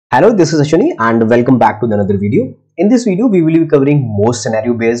Hello, this is Ashwani and welcome back to another video. In this video, we will be covering most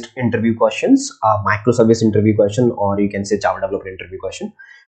scenario-based interview questions, microservice interview question, or you can say Java developer interview question.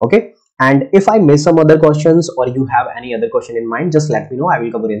 Okay. And if I miss some other questions or you have any other question in mind, just let me know. I will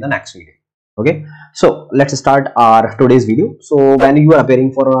cover in the next video. Okay. So let's start our today's video. So when you are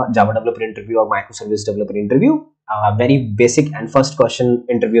appearing for a Java developer interview or microservice developer interview, very basic and first question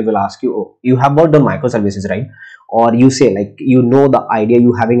interview will ask you, oh, you have worked on microservices, right? Or you say like the idea,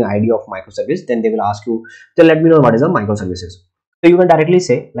 you having an idea of microservice, then they will ask you to let me know what is a microservices. So you can directly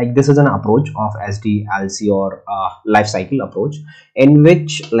say like this is an approach of SDLC or lifecycle approach in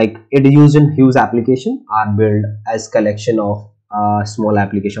which like it is used in huge application are built as collection of small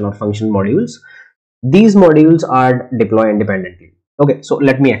application or function modules. These modules are deployed independently. Okay, so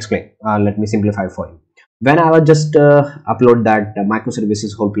let me explain. Let me simplify for you. When I was just upload that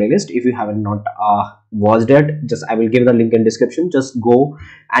microservices whole playlist, if you haven't not watched it, just I will give the link in description. Just go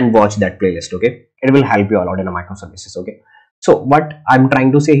and watch that playlist. Okay, it will help you a lot in a microservices. Okay, so what I'm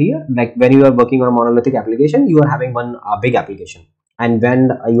trying to say here, like when you are working on a monolithic application, you are having one big application, and when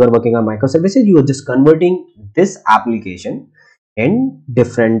you are working on microservices, you are just converting this application in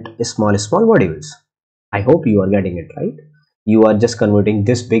different small modules. I hope you are getting it right. You are just converting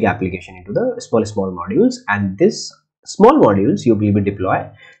this big application into the small modules, and this small modules you will be deploy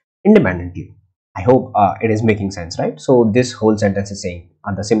independently. I hope it is making sense, right? So this whole sentence is saying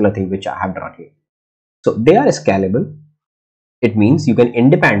the similar thing which I have drawn here. So they are scalable. It means you can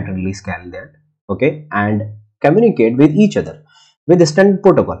independently scale that, okay, and communicate with each other with the standard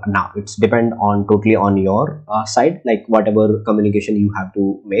protocol. Now it's depend on totally on your side, like whatever communication you have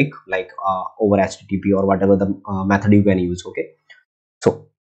to make, like over HTTP or whatever the method you can use. Okay, so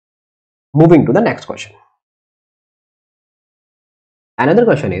moving to the next question. Another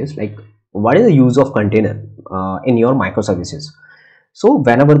question is like, what is the use of container in your microservices? So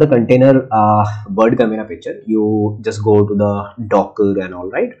whenever the container word come in a picture, you just go to the Docker and all,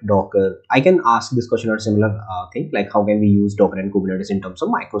 right? Docker. I can ask this question or similar thing, like how can we use Docker and Kubernetes in terms of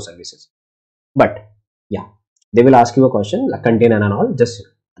microservices? But yeah, they will ask you a question like container and all. Just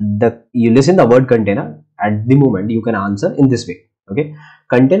you listen the word container at the moment, you can answer in this way. Okay,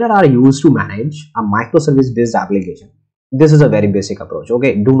 container are used to manage a microservice based application. This is a very basic approach.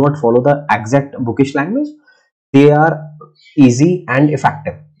 Okay, do not follow the exact bookish language. They are easy and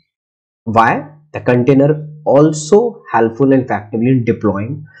effective. Why? The container also helpful and effectively in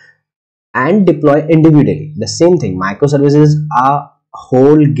deploying and deploy individually. The same thing, microservices are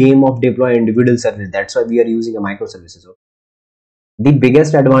whole game of deploy individual service. That's why we are using a microservices. The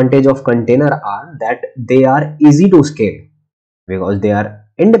biggest advantage of container are that they are easy to scale because they are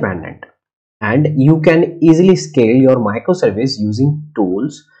independent, and you can easily scale your microservice using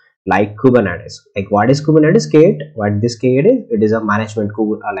tools like Kubernetes. Like what is Kubernetes? Kate, what this Kate is? It is a management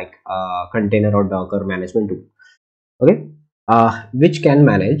container or Docker management tool. Okay, which can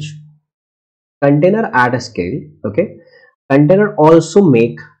manage container at a scale. Okay, container also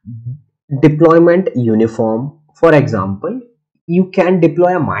make deployment uniform. For example, you can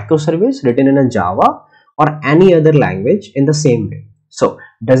deploy a microservice written in a Java or any other language in the same way. So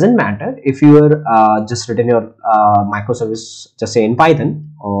doesn't matter if you are just written your microservice, just say in Python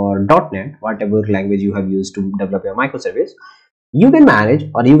or .NET, whatever language you have used to develop your microservice, you can manage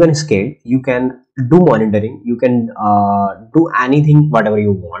or you can scale, you can do monitoring, you can do anything whatever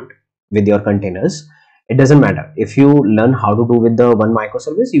you want with your containers. It doesn't matter if you learn how to do with the one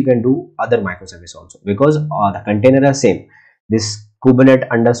microservice, you can do other microservice also, because the container are same. This Kubernetes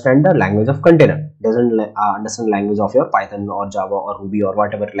understand the language of container, doesn't understand language of your Python or Java or Ruby or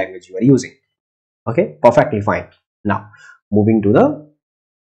whatever language you are using. Okay, perfectly fine. Now moving to the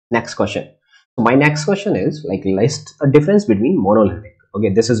next question. So my next question is like, list a difference between monolithic.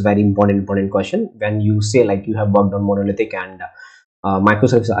 Okay, this is very important question. When you say like you have worked on monolithic and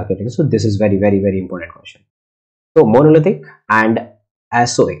microservice architecture, so this is very important question. So monolithic and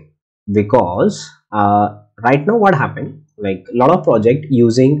SOA, because right now what happened, like a lot of project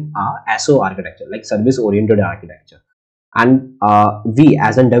using SO architecture, like service oriented architecture, and we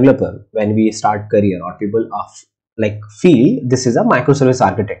as a developer, when we start career, or people like feel this is a microservice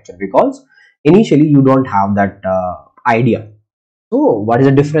architecture because initially you don't have that idea. So what is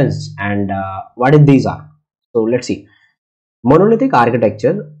the difference and what these are? So let's see. Monolithic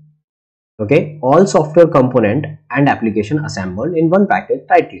architecture, okay, all software component and application assembled in one package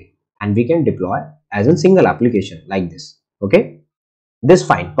tightly, and we can deploy as a single application like this. Okay, this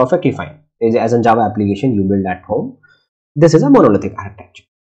fine, perfectly fine. Is as a Java application you build at home. This is a monolithic architecture.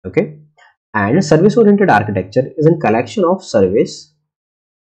 Okay, and service oriented architecture is a collection of service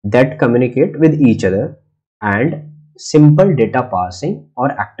that communicate with each other and simple data passing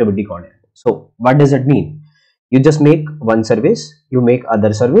or activity coordinate. So what does it mean? You just make one service, you make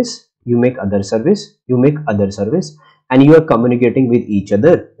other service, you make other service, you make other service, and you are communicating with each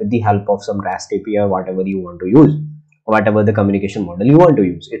other with the help of some REST API or whatever you want to use, whatever the communication model you want to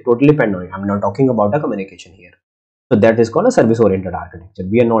use. It totally depends on you. I'm not talking about a communication here. So that is called a service oriented architecture.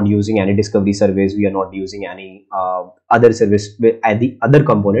 We are not using any discovery service. We are not using any other service with the other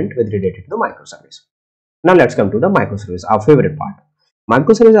component with related to the microservice. Now let's come to the microservice, our favorite part.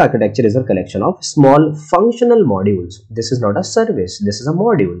 Microservice architecture is a collection of small functional modules. This is not a service. This is a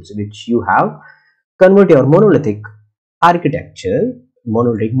modules which you have convert your monolithic architecture,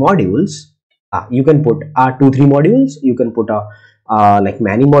 monolithic modules. You can put 2-3 modules. You can put like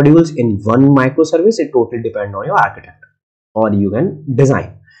many modules in one microservice. It totally depends on your architect, or you can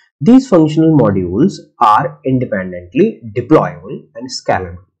design. These functional modules are independently deployable and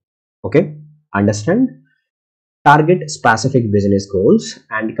scalable. Okay, understand? Target specific business goals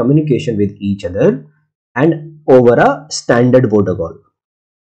and communication with each other and over a standard protocol.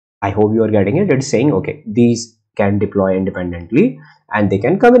 I hope you are getting it. It's saying, okay, these can deploy independently and they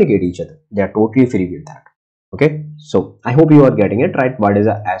can communicate each other. They are totally free with that. Okay, so I hope you are getting it right. What is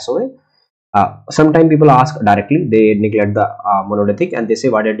a SOA? Sometimes people ask directly, they neglect the monolithic and they say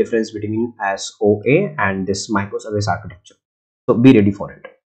what is the difference between SOA and this microservice architecture. So be ready for it.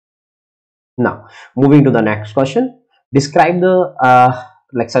 Now moving to the next question, describe the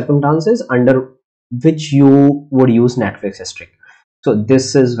like circumstances under which you would use Netflix history. So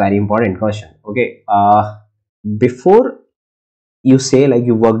this is very important question. Okay, before you say like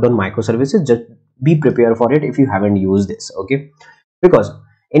you worked on microservices, just be prepared for it if you haven't used this. Okay, because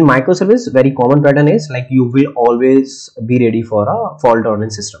in microservice very common pattern is like you will always be ready for a fault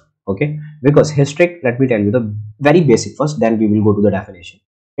tolerant system. Okay, because history, let me tell you the very basic first, then we will go to the definition.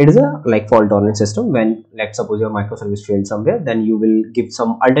 It is a like fault tolerant system. When let's suppose your microservice failed somewhere, then you will give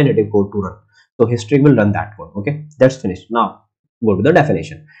some alternative code to run. So history will run that code. Okay, that's finished. Now go to the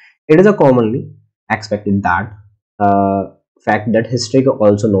definition. It is a commonly expected that fact that history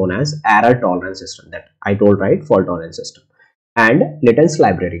also known as error tolerance system, that I told, right? Fault tolerance system and latency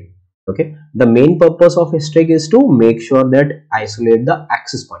library. Okay, the main purpose of history is to make sure that isolate the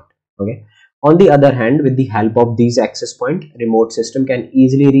access point. Okay, on the other hand, with the help of these access point, remote system can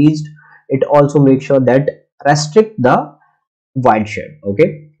easily reached. It also makes sure that restrict the wide shed.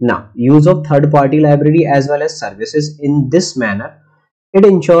 Okay, now use of third-party library as well as services in this manner, it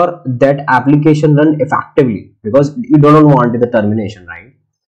ensure that application run effectively, because you don't want the termination, right?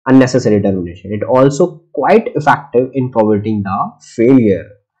 Unnecessary termination. It also quite effective in preventing the failure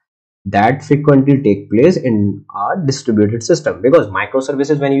that frequently take place in a distributed system, because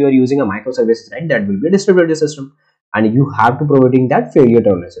microservices, when you are using a microservice, right, that will be a distributed system and you have to providing that failure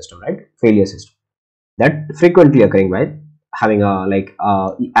tolerance system, right? Failure system that frequently occurring by having a like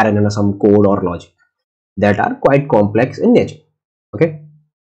error in some code or logic that are quite complex in nature. Okay,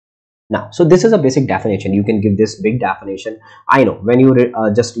 now so this is a basic definition. You can give this big definition. I know when you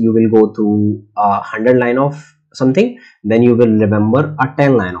just you will go through 100 line of something, then you will remember a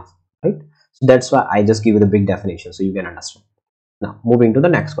 10 line of, right? So that's why I just give you the big definition so you can understand. Now moving to the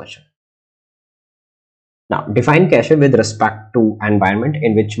next question. Now define cache with respect to environment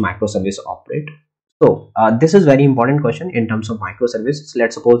in which microservice operate. So this is very important question in terms of microservices.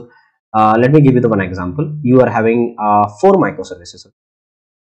 Let's suppose let me give you the one example. You are having 4 microservices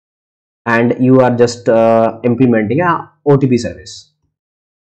and you are just implementing a OTP service.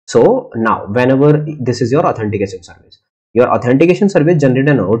 So now whenever this is your authentication service, your authentication service generate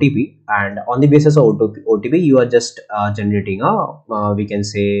an OTP, and on the basis of OTP you are just generating a we can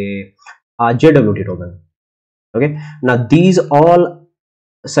say a JWT token. Okay, now these all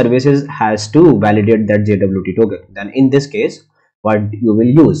services has to validate that JWT token. Then in this case what you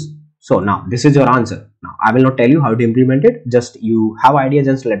will use. So now this is your answer. Now I will not tell you how to implement it, just you have idea,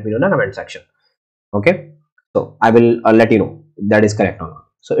 just let me know in the comment section. Okay, so I will let you know that is correct or not.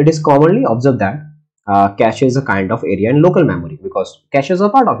 So it is commonly observed that cache is a kind of area in local memory, because cache is a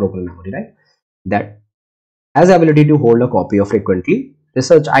part of local memory, right? That has the ability to hold a copy of frequently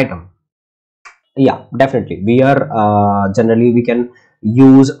research item. Yeah, definitely we are generally we can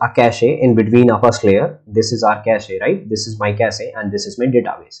use a cache in between a first layer. This is our cache, right? This is my cache and this is my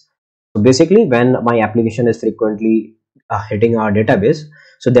database. So basically when my application is frequently hitting our database,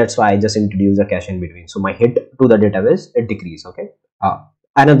 so that's why I just introduce a cache in between, so my hit to the database it decrease. Okay,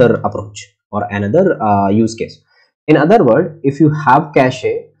 another approach or another use case. In other words, if you have cache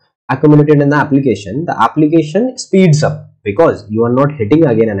accumulated in the application speeds up because you are not hitting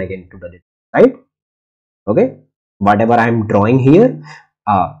again and again to the database, right? Okay, whatever I am drawing here,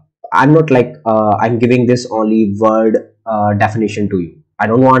 I'm not like I'm giving this only word definition to you. I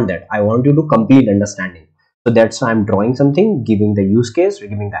don't want that. I want you to complete understanding. So that's why I'm drawing something, giving the use case,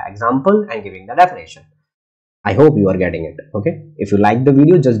 giving the example, and giving the definition. I hope you are getting it. Okay. If you like the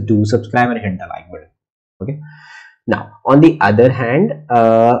video, just do subscribe and hit the like button. Okay. Now, on the other hand,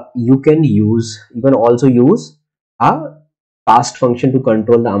 you can also use a fast function to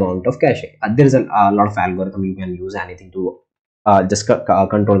control the amount of cache. There is a lot of algorithm you can use anything to just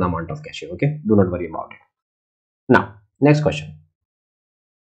control the amount of cache. Okay, do not worry about it. Now, next question: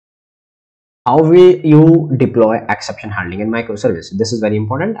 how will you deploy exception handling in microservice? This is very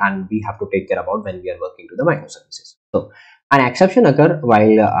important, and we have to take care about when we are working to the microservices. So, an exception occur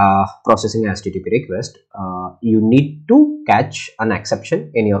while processing a HTTP request. You need to catch an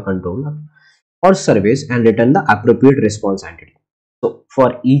exception in your controller or service and return the appropriate response entity. So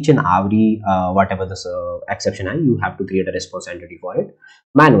for each and every whatever this exception is, you have to create a response entity for it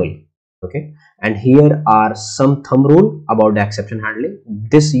manually. Okay, and here are some thumb rule about the exception handling.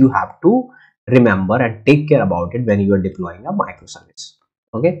 This you have to remember and take care about it when you are deploying a microservice.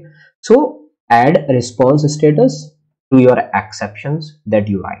 Okay, so add response status to your exceptions that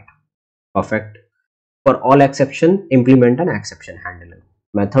you write. Perfect. For all exception, implement an exception handler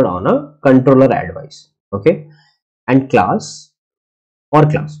method on a controller advice. Okay, and class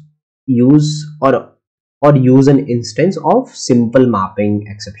use or use an instance of simple mapping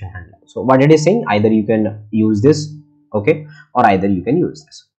exception handler. So what it is saying, either you can use this, okay, or either you can use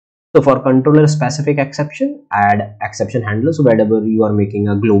this. So for controller specific exception, add exception handler. So wherever you are making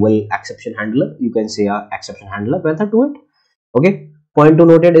a global exception handler, you can say a exception handler method to it. Okay, point to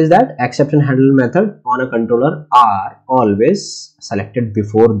note it is that exception handler method on a controller are always selected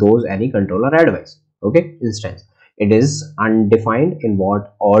before those any controller advice. Okay, instance. It is undefined in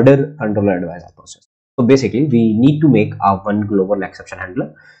what order controller advice are processed. So basically, we need to make a one global exception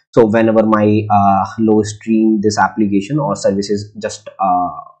handler. So whenever my low stream this application or service is just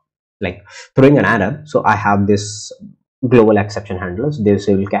like throwing an error, so I have this global exception handlers. This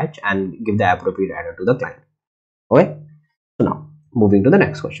will catch and give the appropriate error to the client. Okay. So now moving to the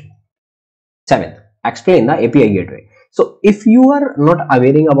next question. 7th, explain the API gateway. So if you are not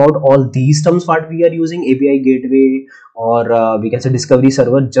aware about all these terms what we are using, API gateway or we can say discovery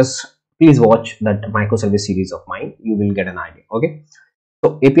server, just please watch that microservice series of mine. You will get an idea. Okay.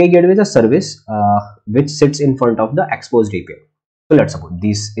 So API gateway is a service which sits in front of the exposed API. So let's suppose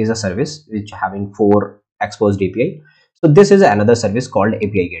this is a service which having 4 exposed API. So this is another service called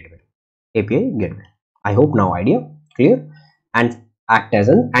API gateway. API gateway. I hope now idea clear, and act as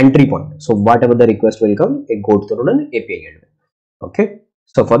an entry point. So whatever the request will come, it goes through an API gateway. Okay.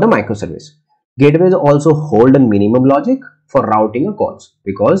 So for the microservice, gateways also hold a minimum logic for routing a calls,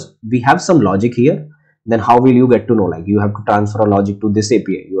 because we have some logic here. Then how will you get to know? Like you have to transfer a logic to this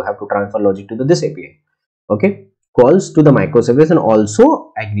API. You have to transfer logic to this API. Okay. Calls to the microservice and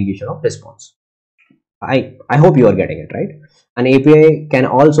also aggregation of response. I hope you are getting it right. An API can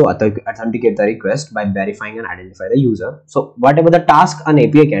also authenticate the request by verifying and identify the user. So whatever the task an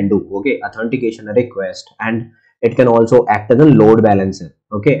API can do, okay, authentication, a request, and it can also act as a load balancer,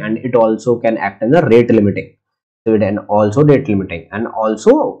 okay, and it also can act as a rate limiting. So it can also rate limiting, and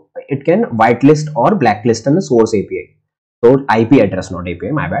also it can whitelist or blacklist on the source API. So IP address, not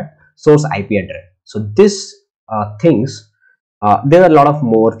API, my bad, source IP address. So this things, there are a lot of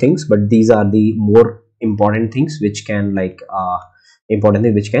more things, but these are the more important things which can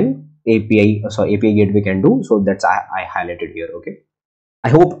which can API gateway can do. So that's I highlighted here. Okay, I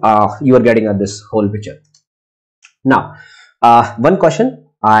hope you are getting this whole picture. Now one question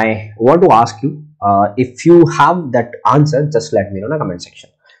I want to ask you, if you have that answer, just let me know in the comment section.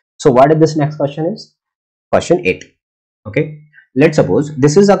 So what is this next question is? Question 8. Okay, let's suppose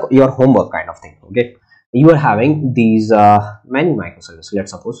this is your homework kind of thing. Okay, you are having these many microservices.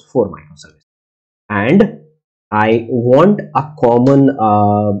 Let's suppose 4 microservices, and I want a common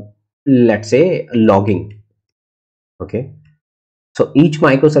let's say logging. Okay, so each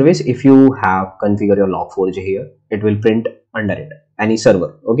microservice, if you have configured your log4j here, it will print under it any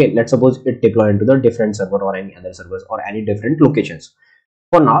server. Okay, let's suppose it deploy into the different server or any other servers or any different locations.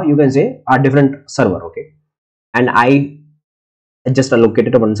 For now you can say a different server. Okay, and I just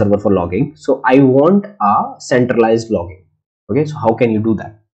allocated one server for logging, so I want a centralized logging. Okay, so how can you do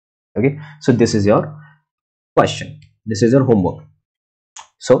that? Okay, so this is your question, this is your homework.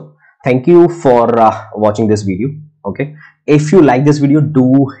 So thank you for watching this video. Okay, if you like this video,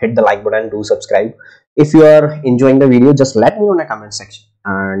 do hit the like button, do subscribe. If you are enjoying the video, just let me know in the comment section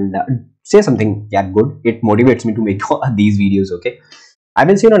and say something good. It motivates me to make these videos. Okay, I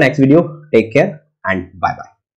will see you in the next video. Take care and bye bye.